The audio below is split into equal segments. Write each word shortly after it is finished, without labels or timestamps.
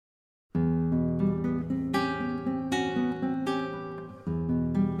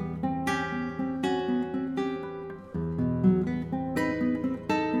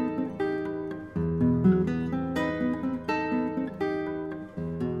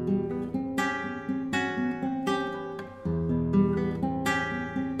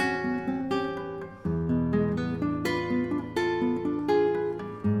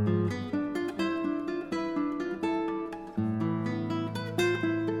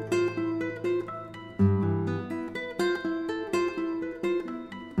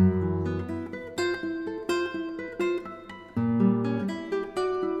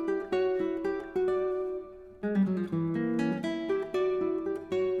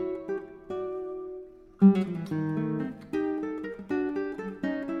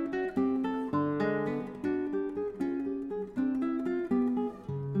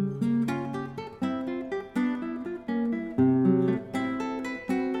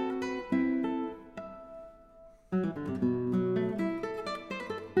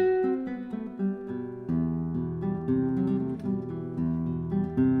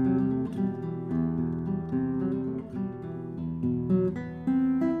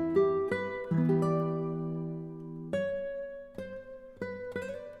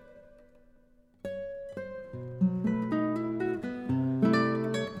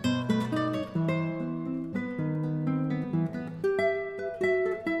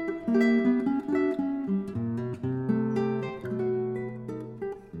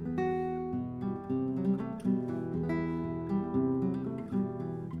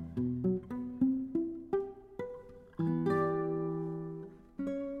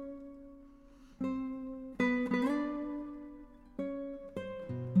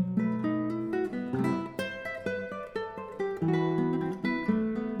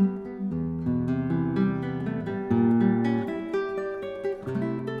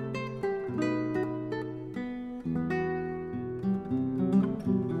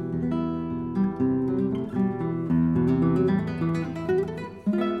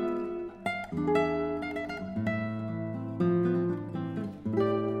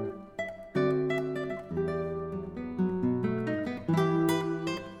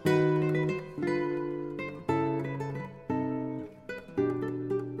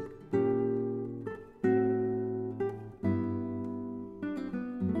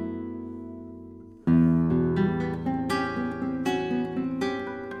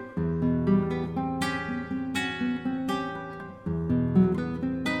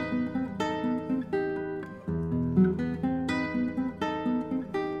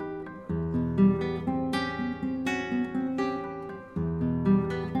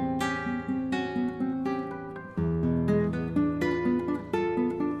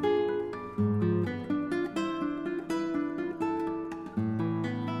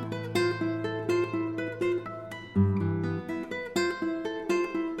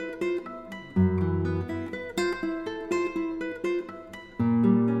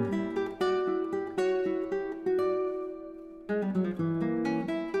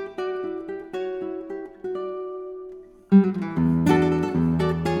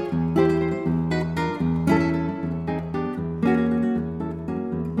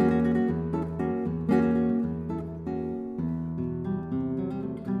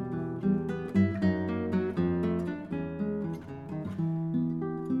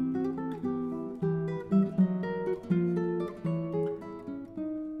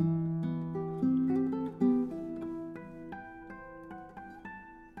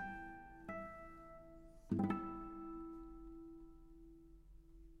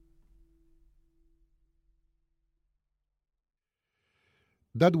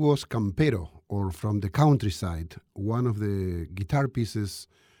That was Campero, or From the Countryside, one of the guitar pieces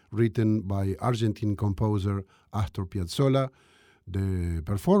written by Argentine composer Astor Piazzolla. The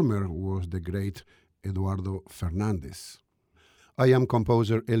performer was the great Eduardo Fernandez. I am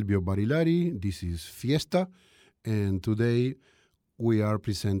composer Elvio Barilari. This is Fiesta, and today we are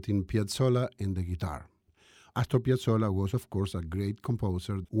presenting Piazzolla and the guitar. Astor Piazzolla was, of course, a great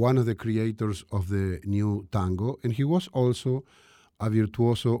composer, one of the creators of the new tango, and he was also a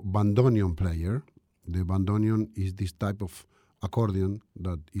virtuoso bandoneon player. The bandoneon is this type of accordion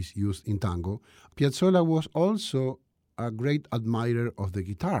that is used in tango. Piazzolla was also a great admirer of the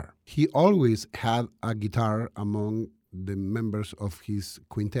guitar. He always had a guitar among the members of his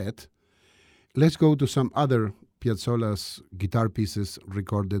quintet. Let's go to some other Piazzolla's guitar pieces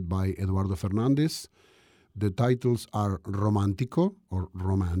recorded by Eduardo Fernandez. The titles are Romantico, or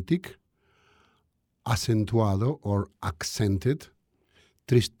Romantic, Acentuado, or Accented,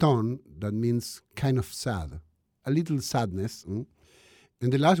 Tristón, that means kind of sad, a little sadness. And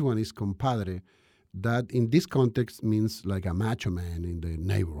the last one is Compadre, that in this context means like a macho man in the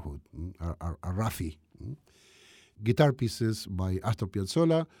neighborhood, a roughie. Guitar pieces by Astor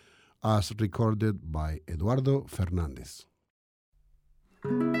Piazzolla as recorded by Eduardo Fernandez.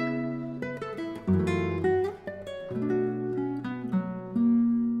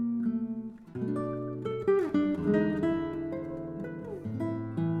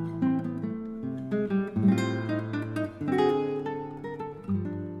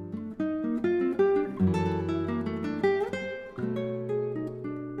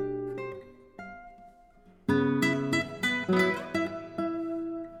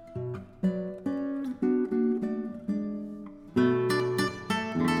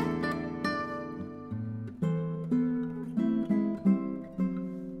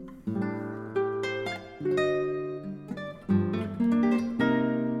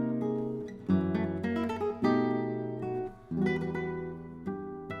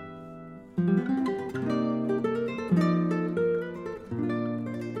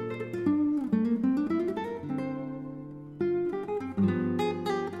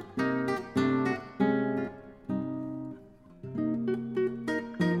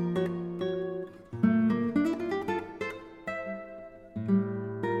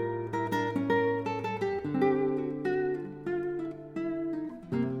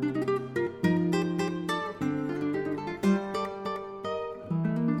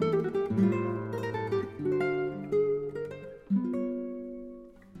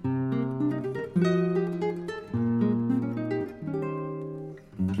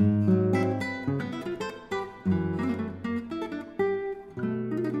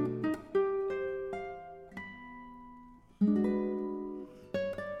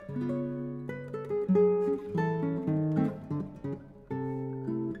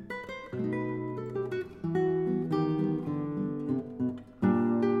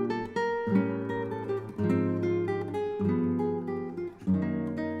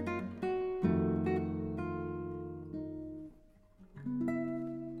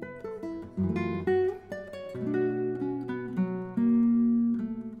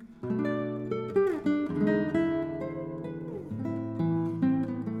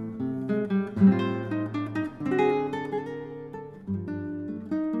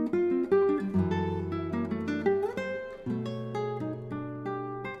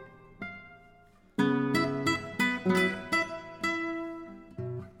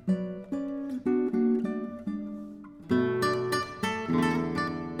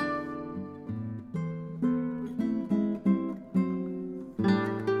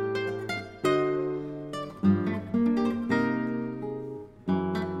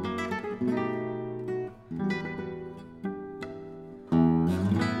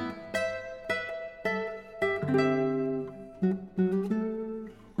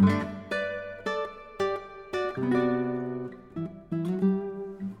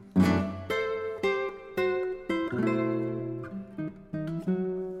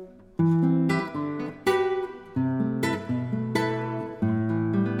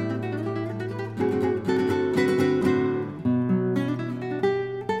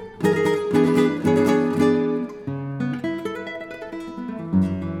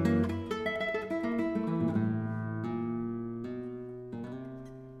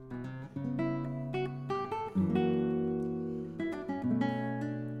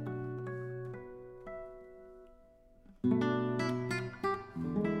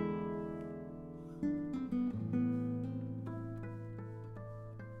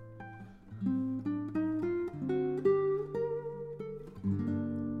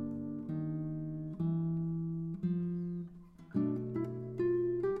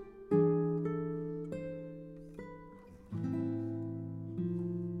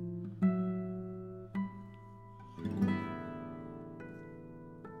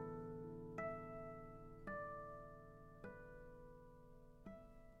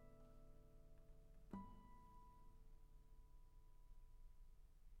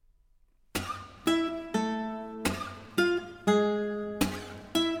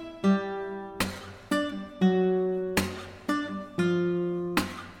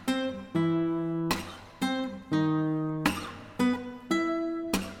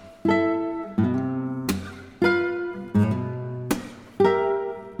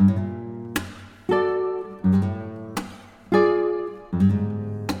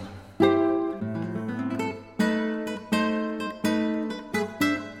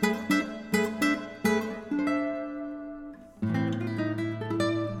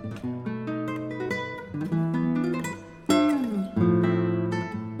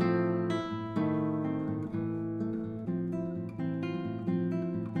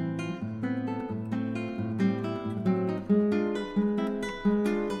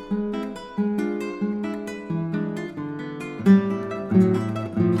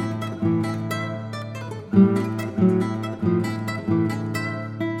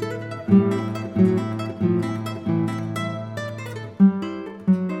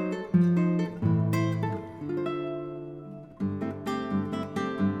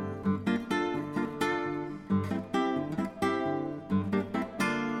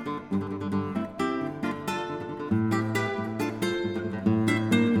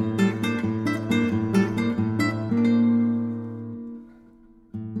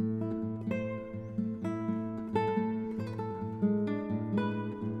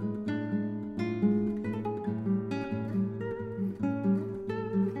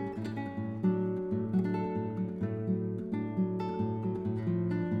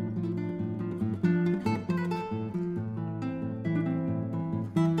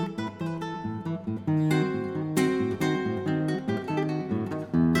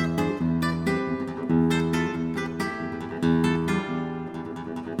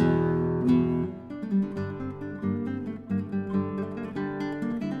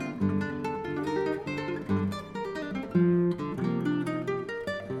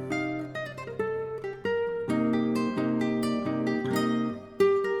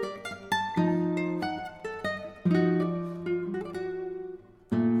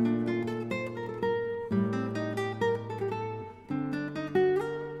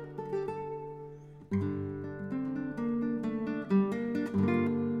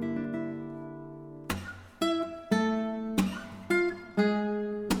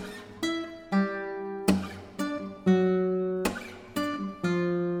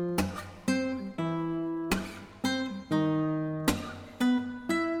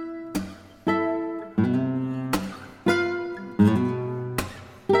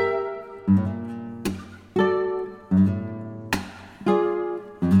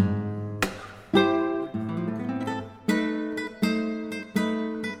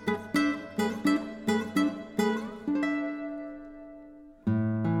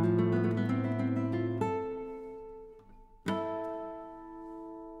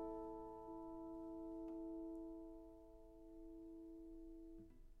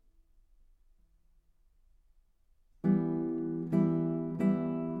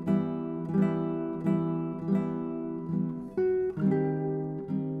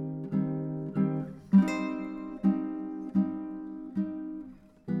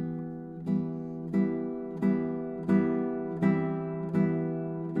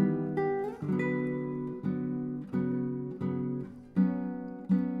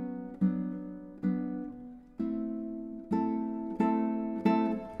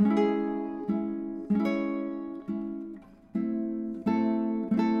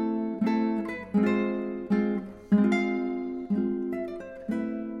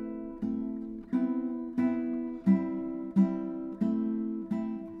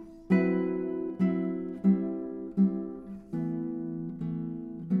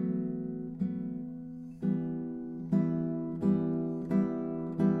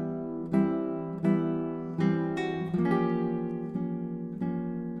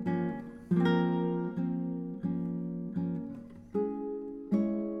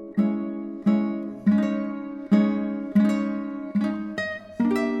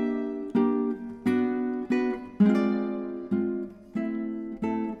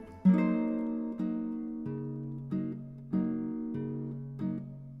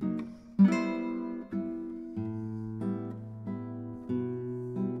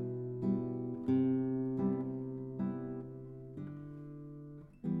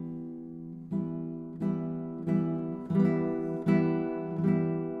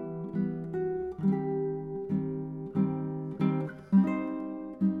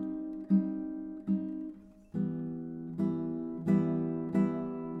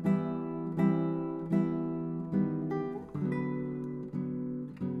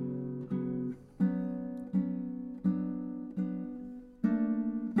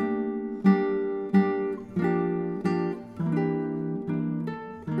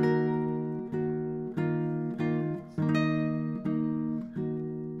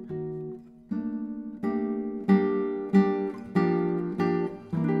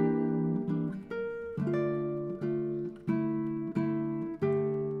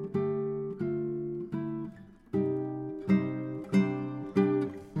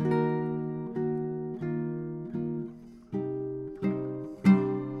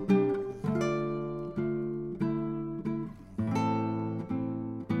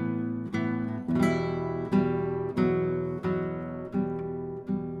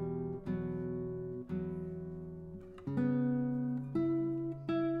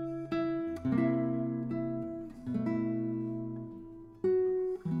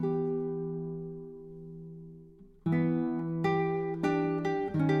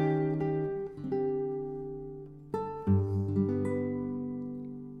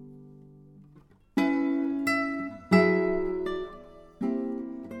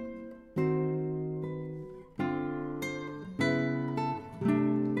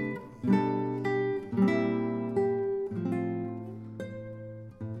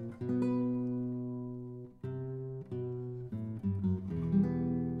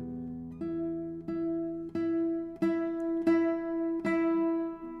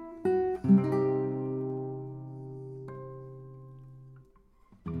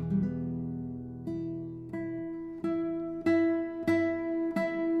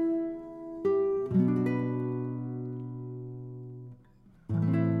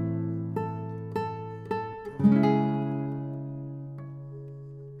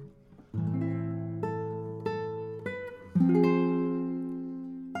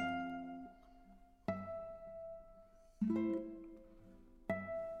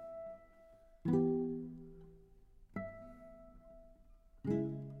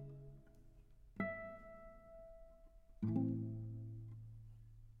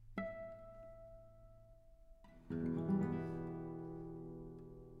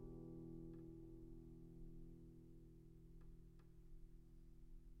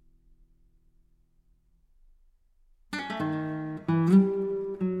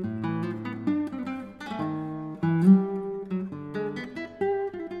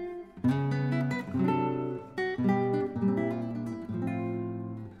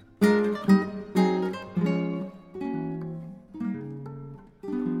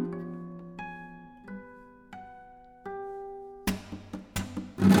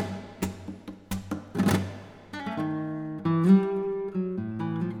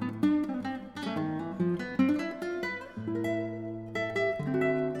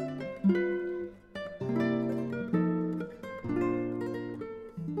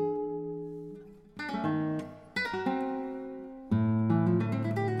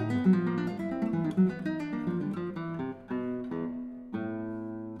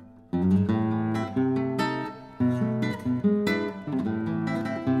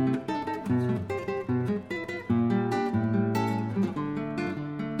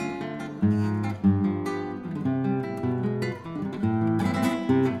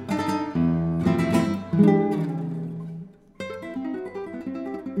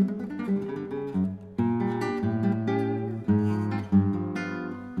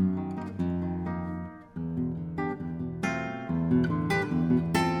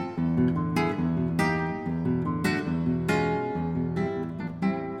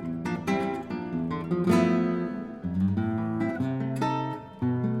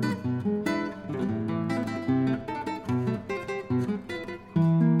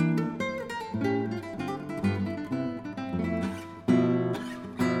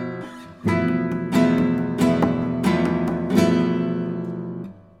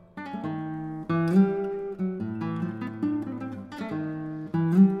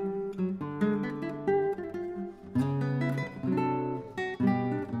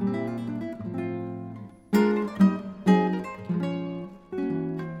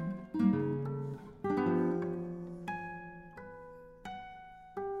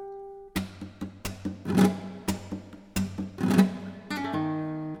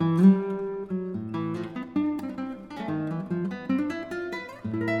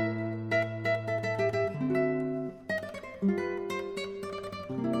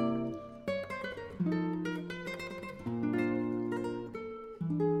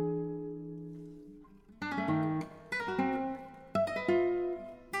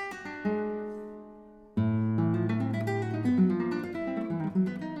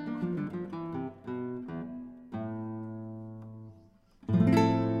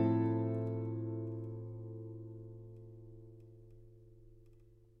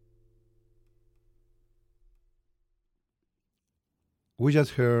 We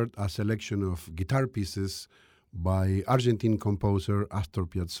just heard a selection of guitar pieces by Argentine composer Astor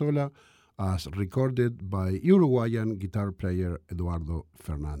Piazzolla, as recorded by Uruguayan guitar player Eduardo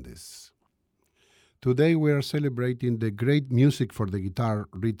Fernandez. Today we are celebrating the great music for the guitar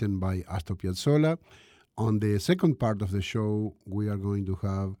written by Astor Piazzolla. On the second part of the show, we are going to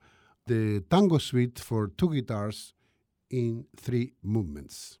have the Tango Suite for 2 guitars in 3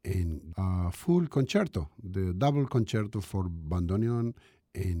 movements in a full concerto, the double concerto for bandoneon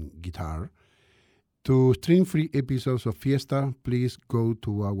and guitar. To stream free episodes of Fiesta, please go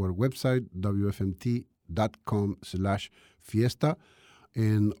to our website, wfmt.com/fiesta.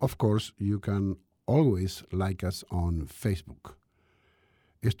 And of course, you can always like us on Facebook.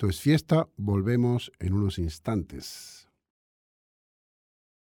 Esto es Fiesta, volvemos en unos instantes.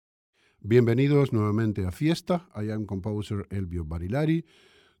 Bienvenidos nuevamente a Fiesta. I am composer Elvio Barilari.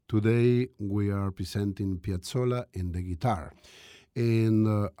 Today we are presenting Piazzolla and the guitar. And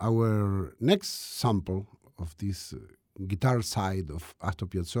our next sample of this guitar side of Astor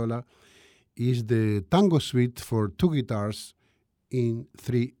Piazzolla is the Tango Suite for 2 guitars in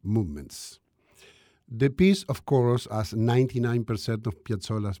 3 movements. The piece, of course, as 99% of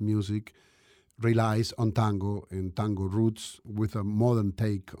Piazzolla's music, relies on tango and tango roots with a modern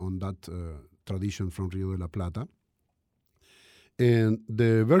take on that tradition from Rio de la Plata. And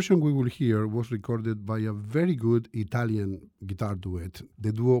the version we will hear was recorded by a very good Italian guitar duet,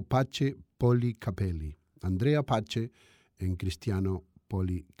 the duo Pace Poli Capelli, Andrea Pace and Cristiano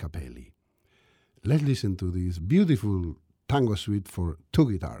Poli Capelli. Let's listen to this beautiful tango suite for 2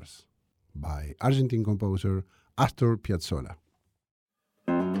 guitars by Argentine composer Astor Piazzolla.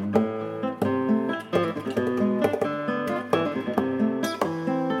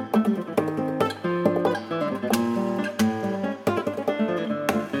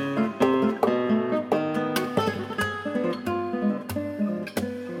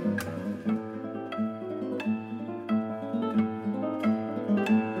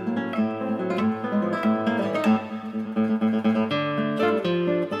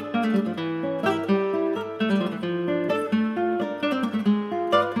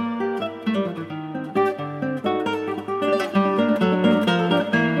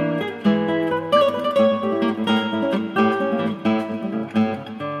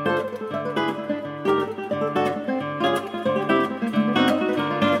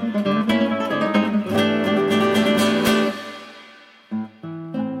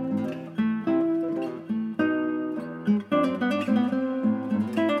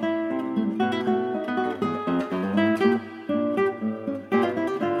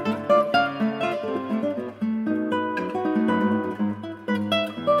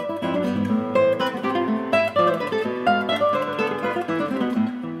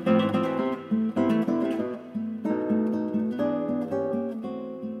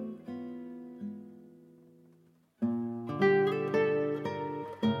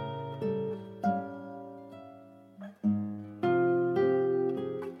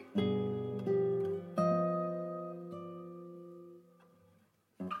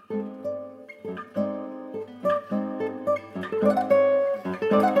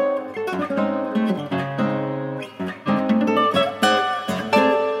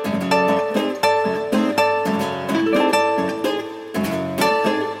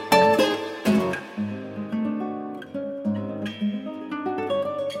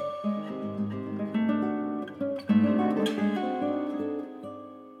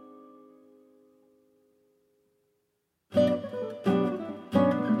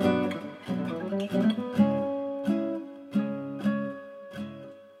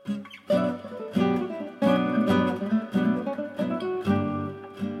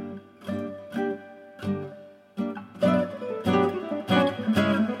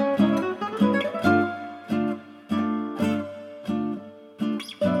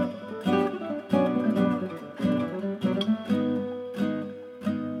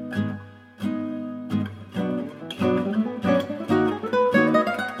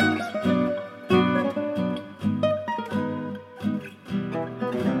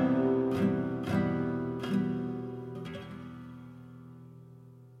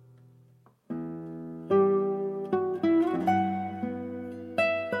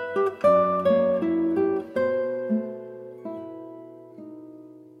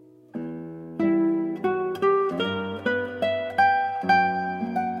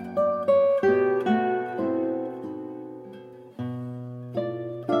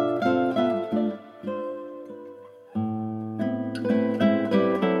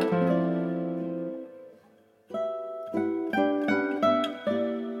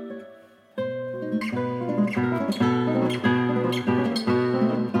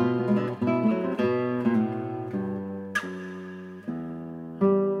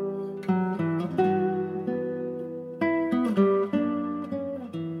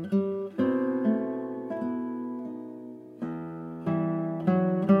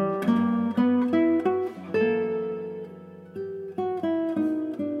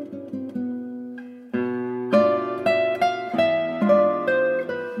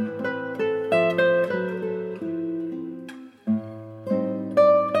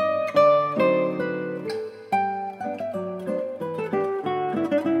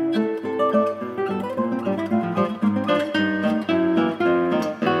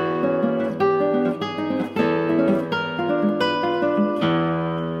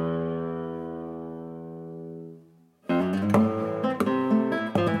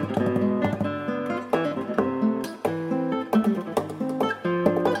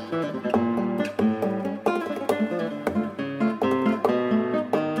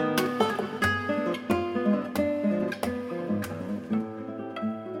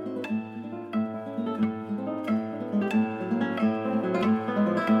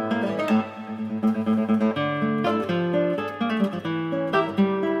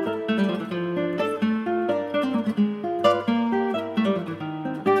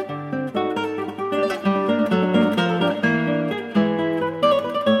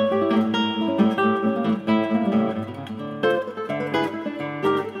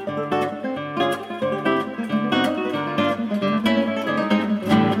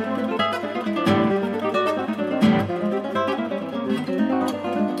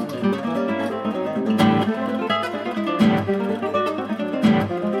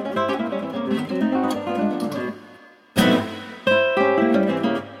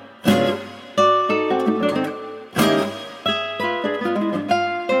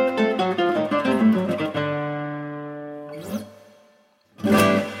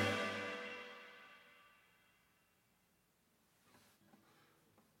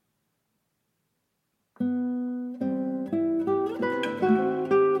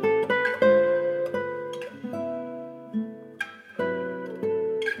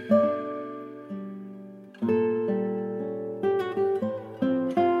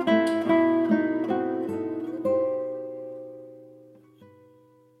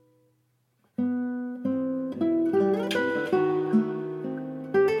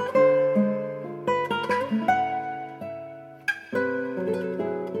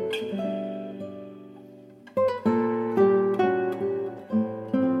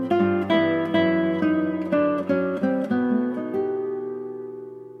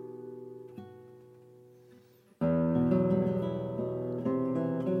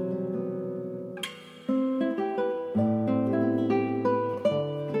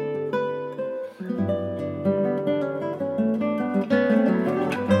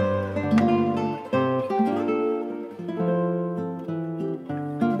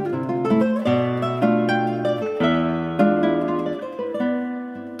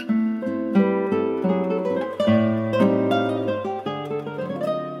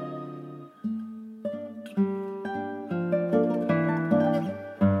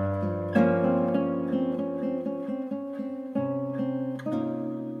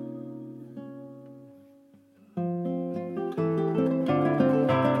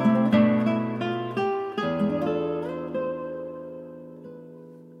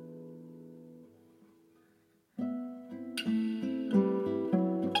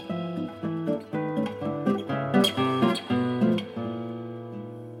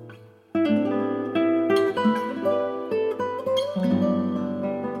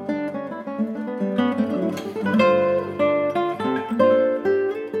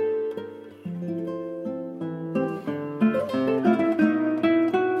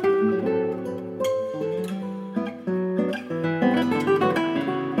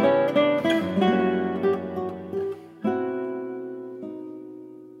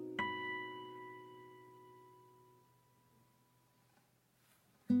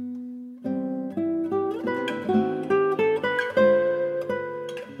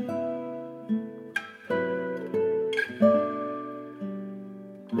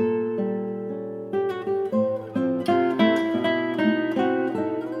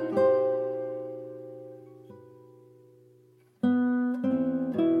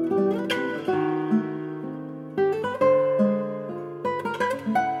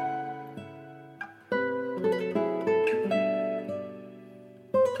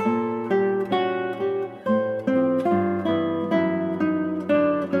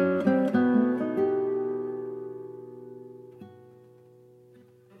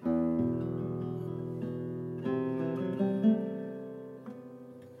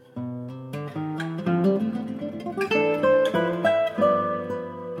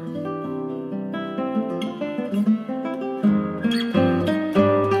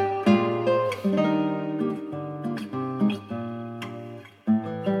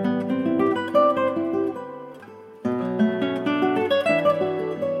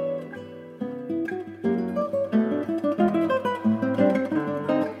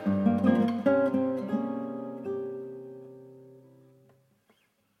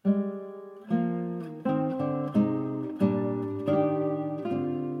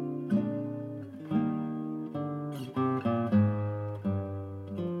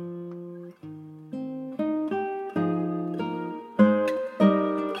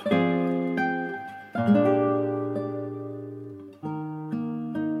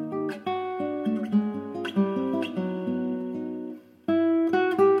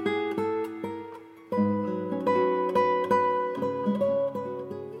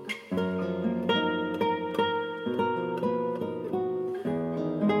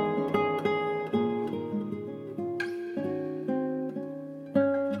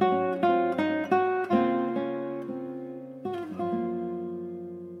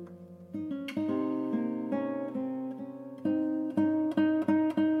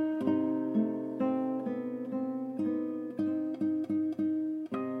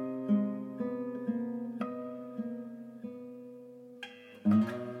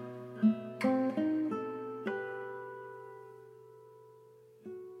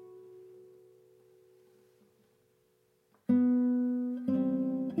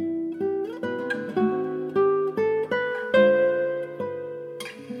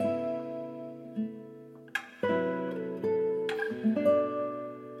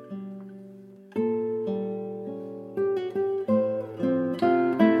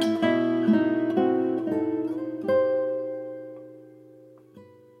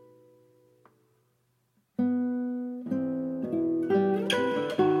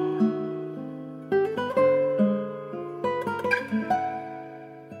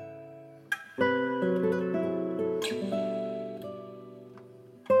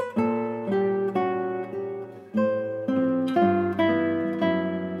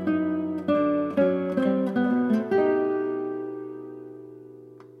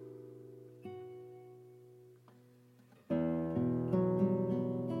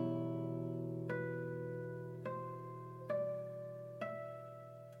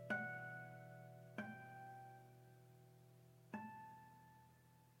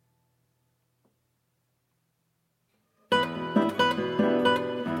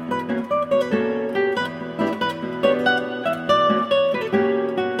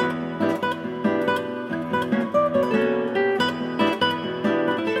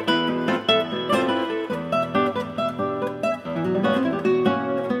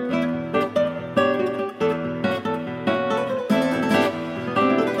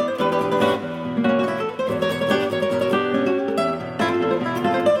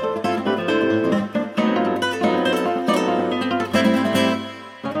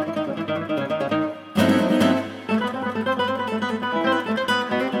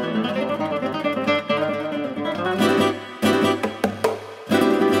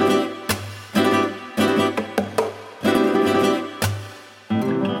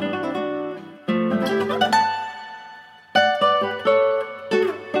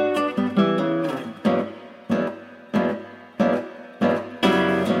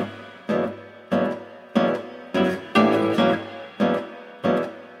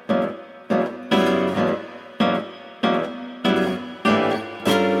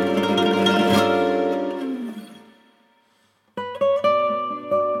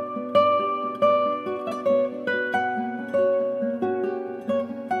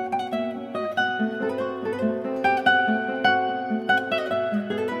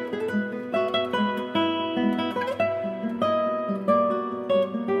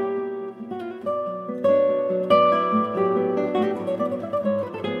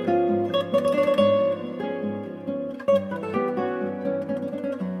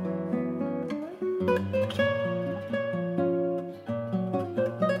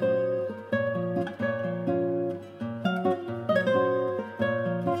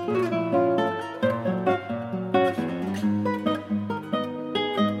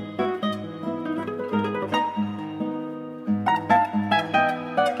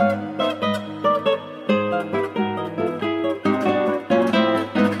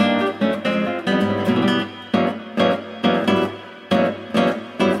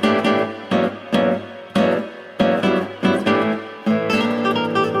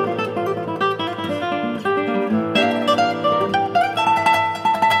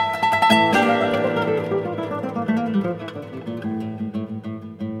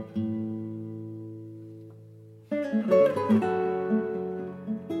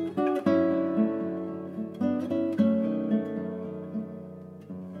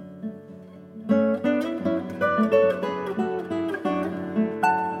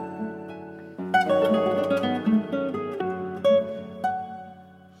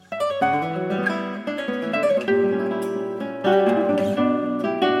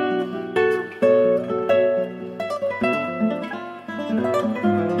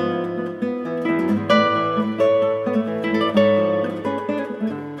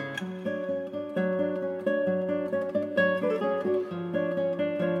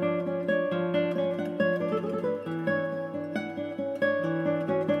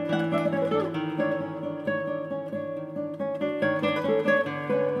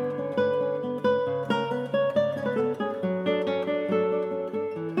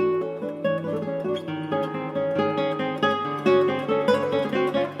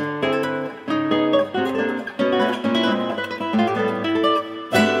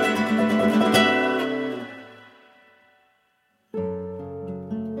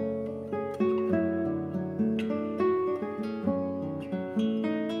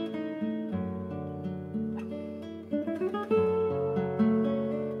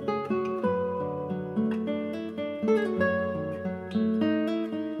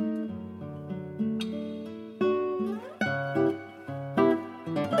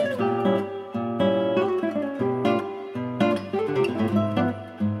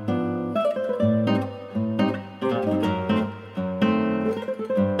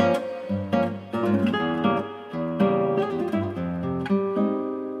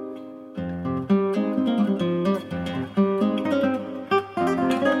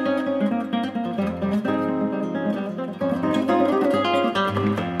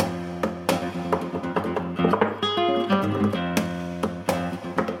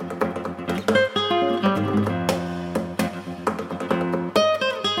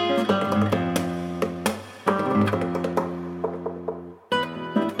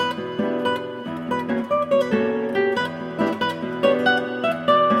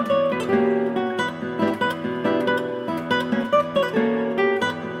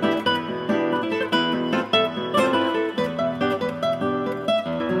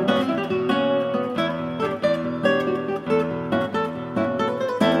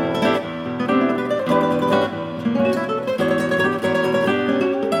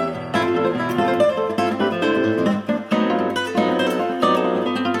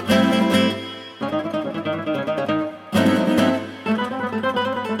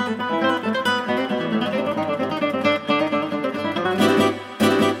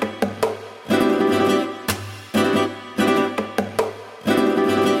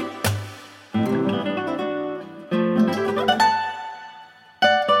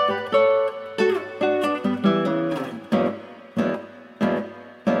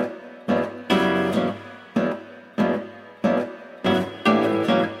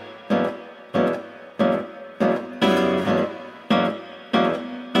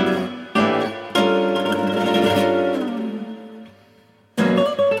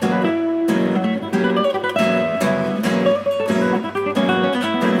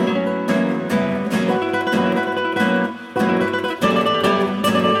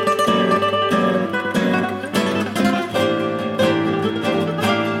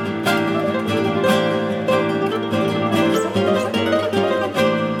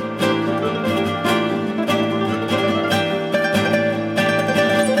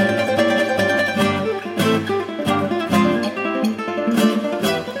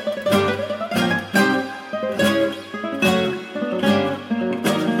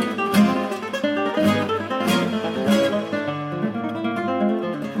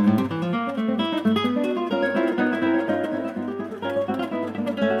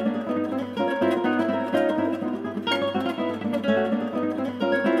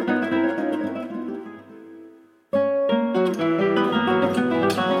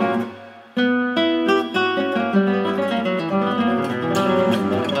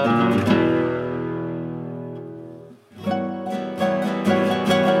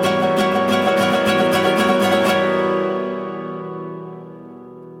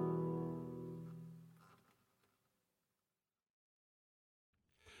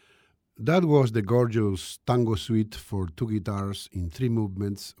 That was the gorgeous tango suite for two guitars in three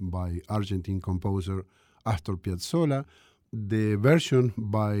movements by Argentine composer Astor Piazzolla, the version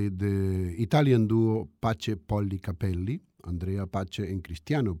by the Italian duo Pace Polli Capelli, Andrea Pace and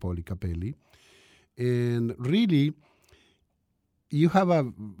Cristiano Polli Capelli. And really, you have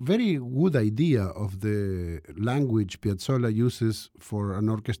a very good idea of the language Piazzolla uses for an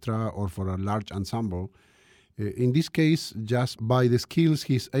orchestra or for a large ensemble. In this case, just by the skills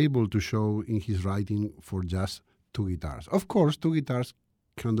he's able to show in his writing for just two guitars. Of course, two guitars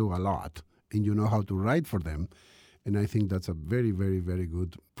can do a lot, and you know how to write for them. And I think that's a very, very, very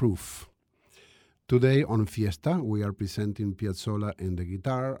good proof. Today on Fiesta, we are presenting Piazzolla and the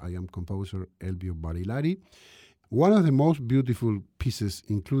guitar. I am composer Elvio Barilari. One of the most beautiful pieces,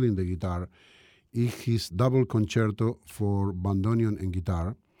 including the guitar, is his double concerto for bandoneon and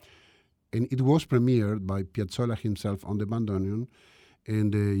guitar. And it was premiered by Piazzolla himself on the bandoneon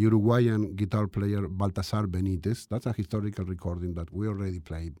and the Uruguayan guitar player Baltasar Benitez. That's a historical recording that we already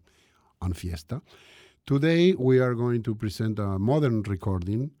played on Fiesta. Today we are going to present a modern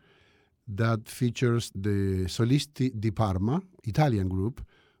recording that features the Solisti di Parma, Italian group,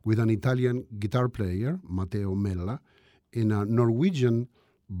 with an Italian guitar player, Matteo Mella, and a Norwegian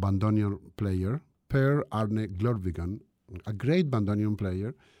bandoneon player, Per Arne Glorvigan, a great bandoneon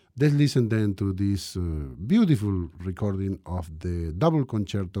player. Let's listen then to this beautiful recording of the double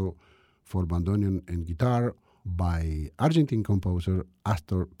concerto for bandoneon and guitar by Argentine composer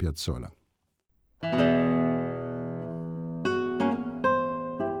Astor Piazzolla.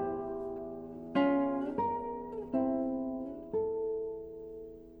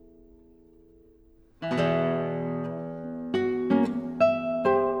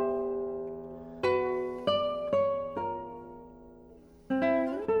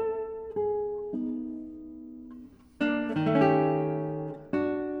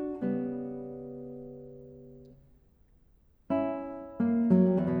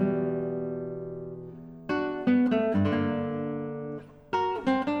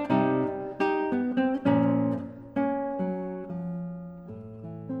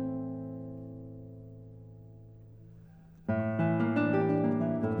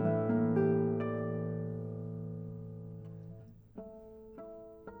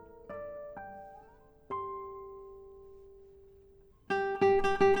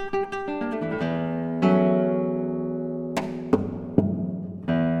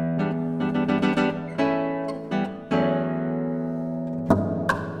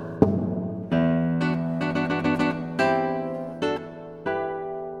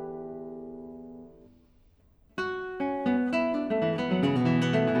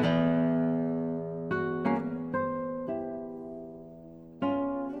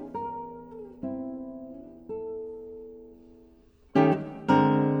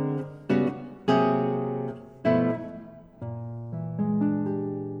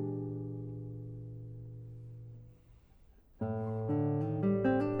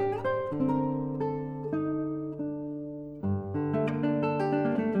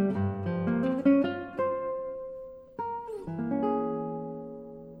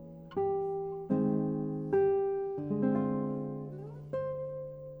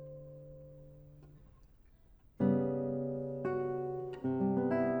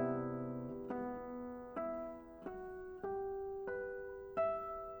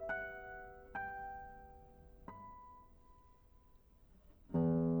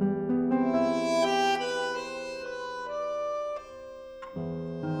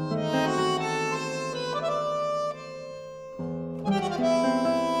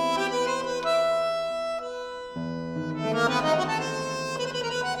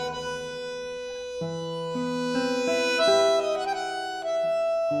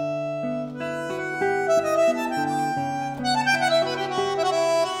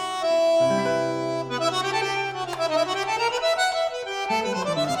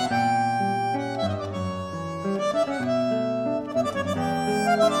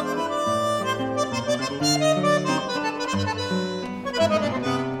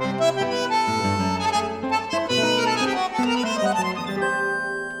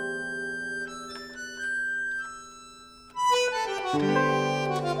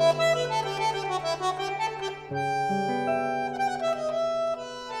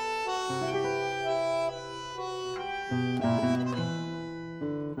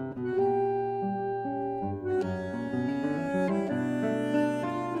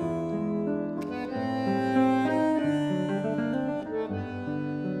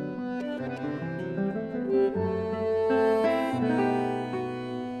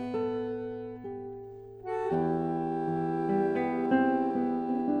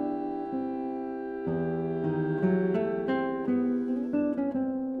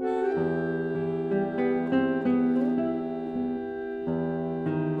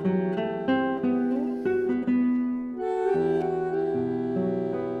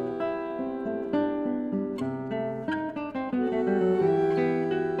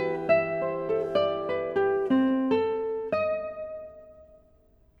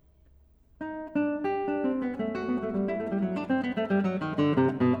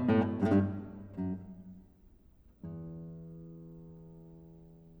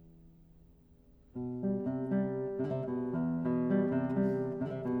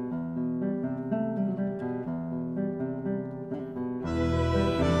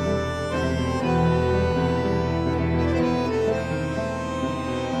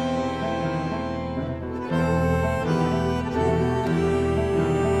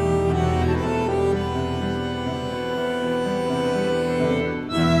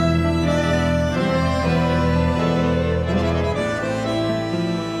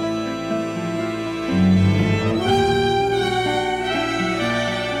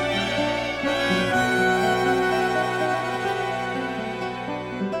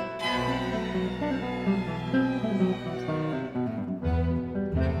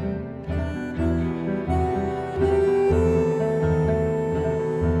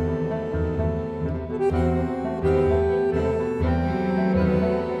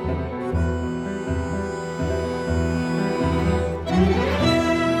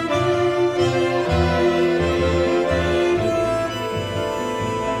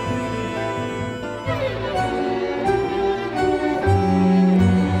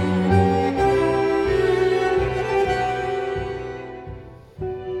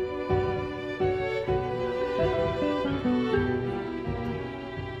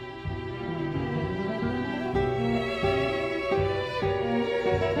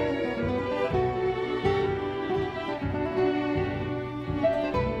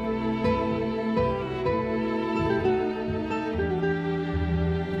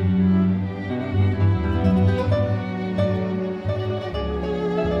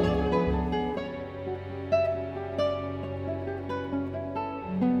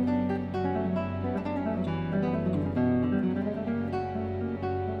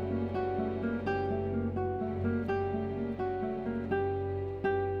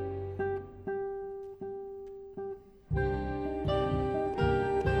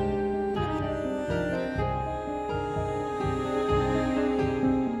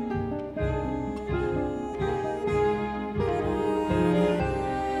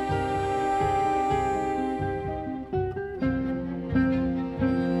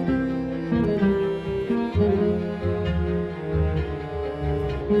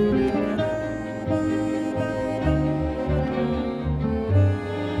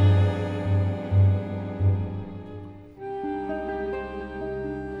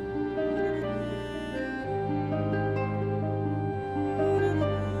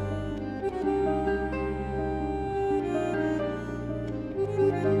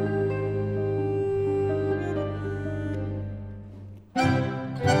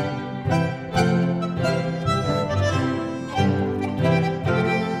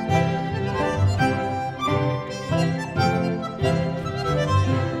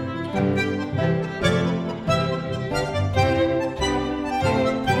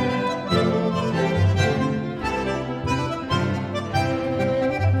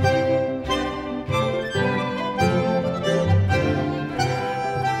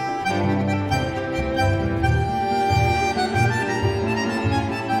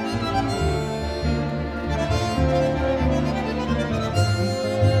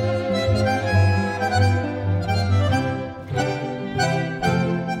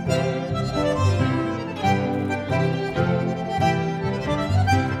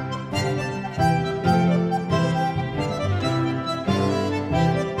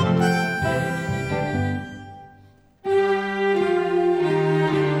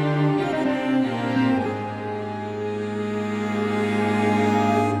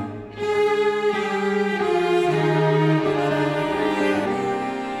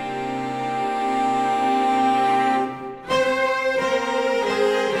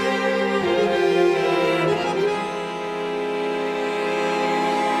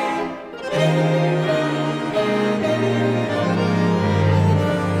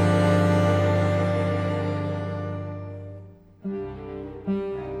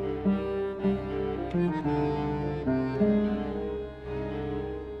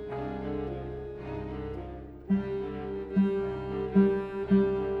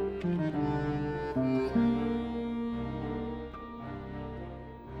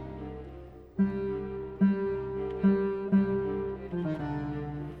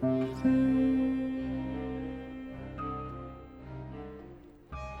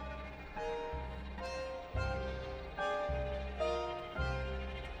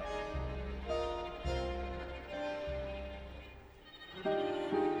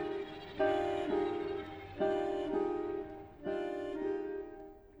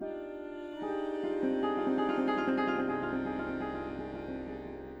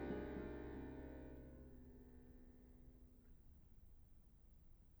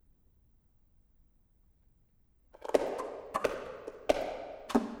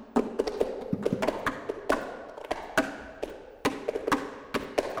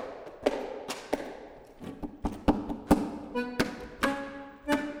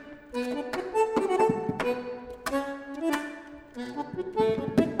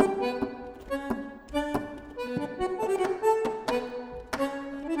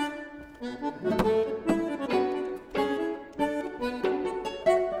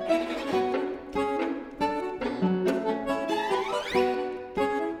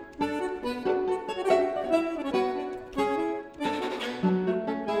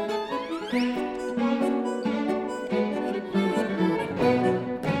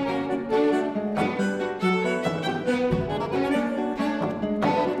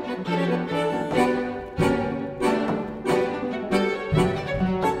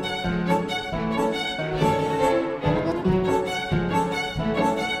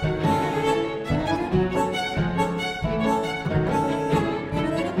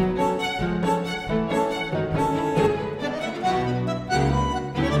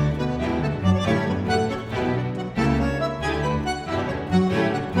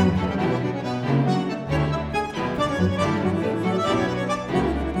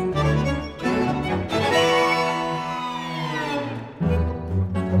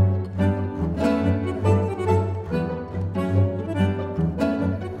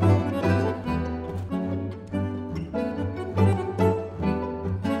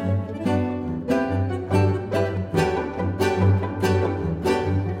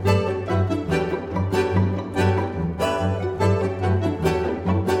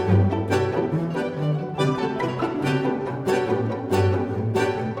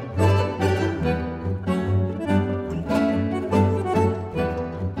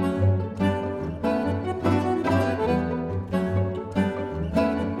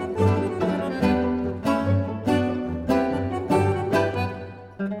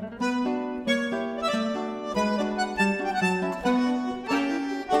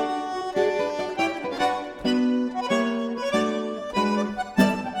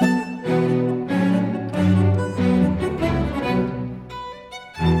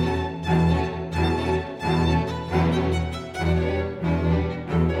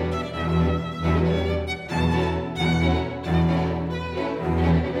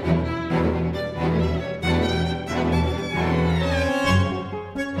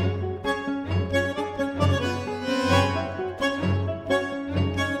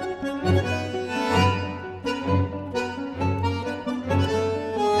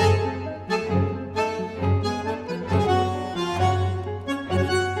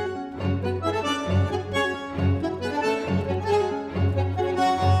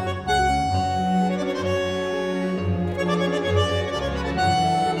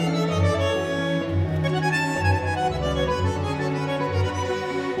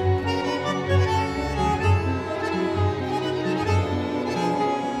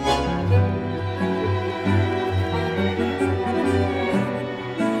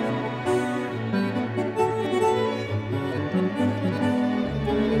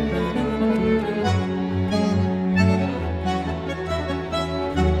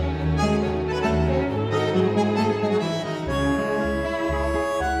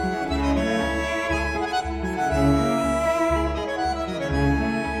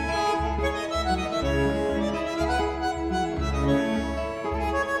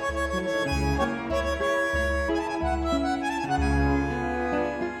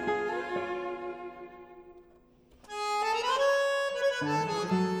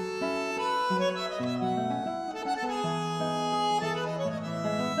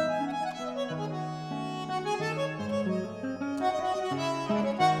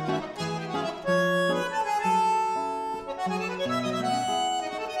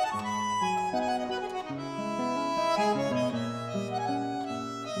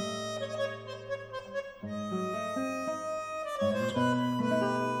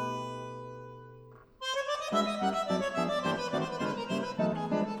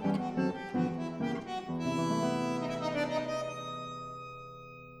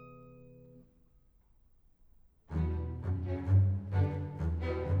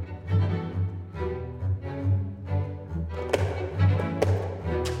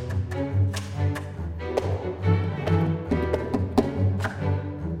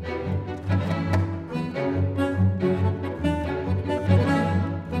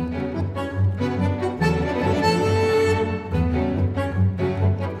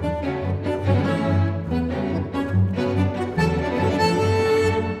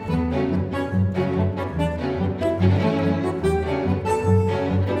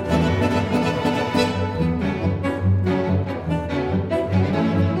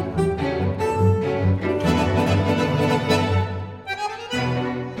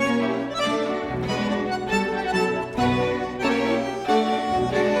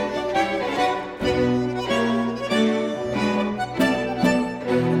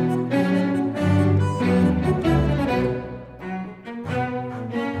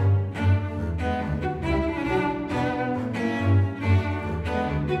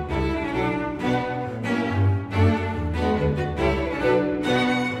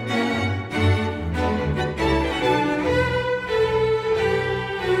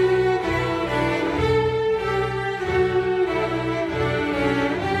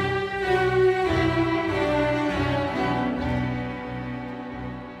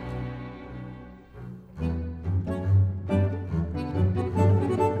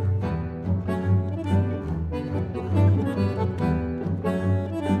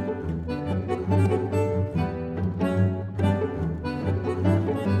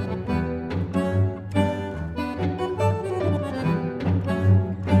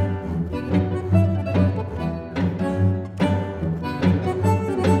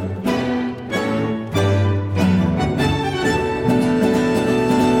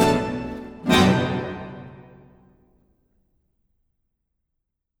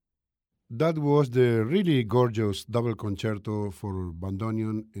 That was the really gorgeous double concerto for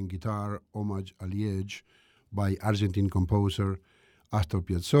bandoneon and guitar, Homage à Liège, by Argentine composer Astor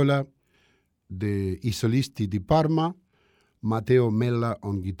Piazzolla, the I Solisti di Parma, Matteo Mella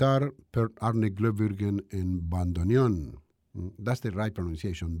on guitar, Per Arne Glöbürgen in bandoneon. That's the right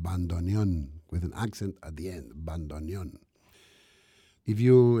pronunciation, bandoneon, with an accent at the end, bandoneon. If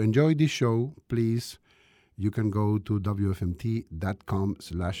you enjoy this show, please, you can go to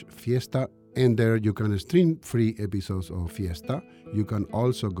wfmt.com/fiesta, and there you can stream free episodes of Fiesta. You can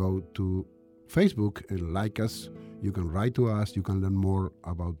also go to Facebook and like us. You can write to us. You can learn more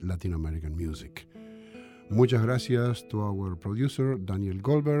about Latin American music. Muchas gracias to our producer, Daniel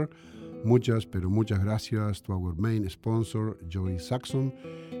Goldberg. Muchas, pero muchas gracias to our main sponsor, Joey Saxon.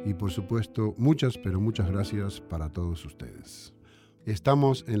 Y por supuesto, muchas, pero muchas gracias para todos ustedes.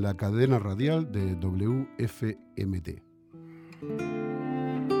 Estamos en la cadena radial de WFMT.